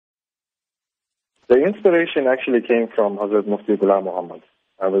The inspiration actually came from Hazrat Mufti Ghulam Muhammad.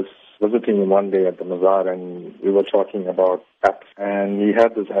 I was visiting him one day at the Mazar and we were talking about apps. And he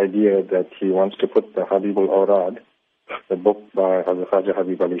had this idea that he wants to put the Habibul Awrad, the book by Hazrat Khaja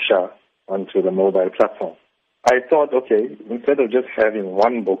Habib Ali Shah, onto the mobile platform. I thought, okay, instead of just having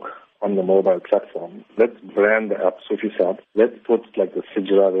one book on the mobile platform, let's brand the app Soofie Saheb. Let's put like the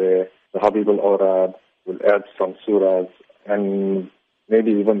Sijra there, the Habibul Awrad, we'll add some surahs and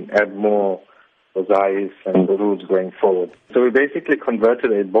maybe even add more Wazais and Duruds going forward. So we basically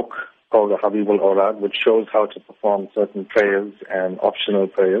converted a book called the Habibul Awrad, which shows how to perform certain prayers and optional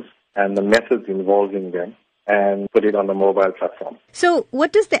prayers and the methods involving them, and put it on the mobile platform. So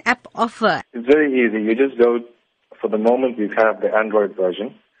what does the app offer? It's very easy. You just go, for the moment we have the Android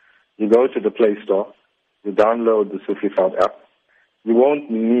version. You go to the Play Store, you download the Soofie Saheb app. You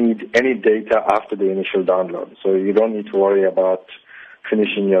won't need any data after the initial download, so you don't need to worry about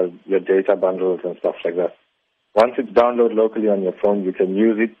finishing your data bundles and stuff like that. Once it's downloaded locally on your phone, you can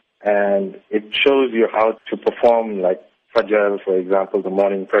use it, and it shows you how to perform, like Fajr, for example, the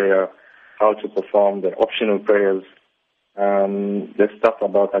morning prayer, how to perform the optional prayers. There's stuff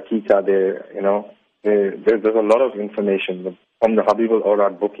about Hakika there, There's a lot of information from the Habibul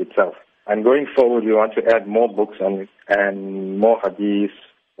Awrad book itself. And going forward, we want to add more books on it and more hadiths,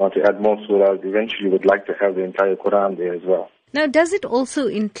 want to add more surahs. Eventually, we'd like to have the entire Quran there as well. Now, does it also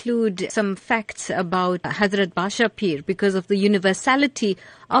include some facts about Hazrat Badsha Peer because of the universality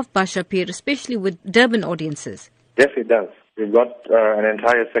of Badsha Peer, especially with Durban audiences? Yes, it does. We've got an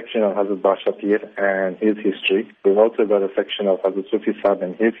entire section of Hazrat Badsha Peer and his history. We've also got a section of Hazrat Soofie Saheb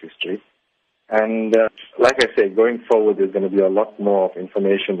and his history. And like I say, going forward, there's going to be a lot more of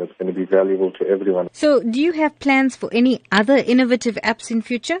information that's going to be valuable to everyone. So do you have plans for any other innovative apps in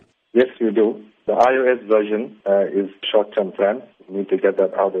future? Yes, we do. The iOS version is short-term plan. We need to get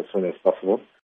that out as soon as possible.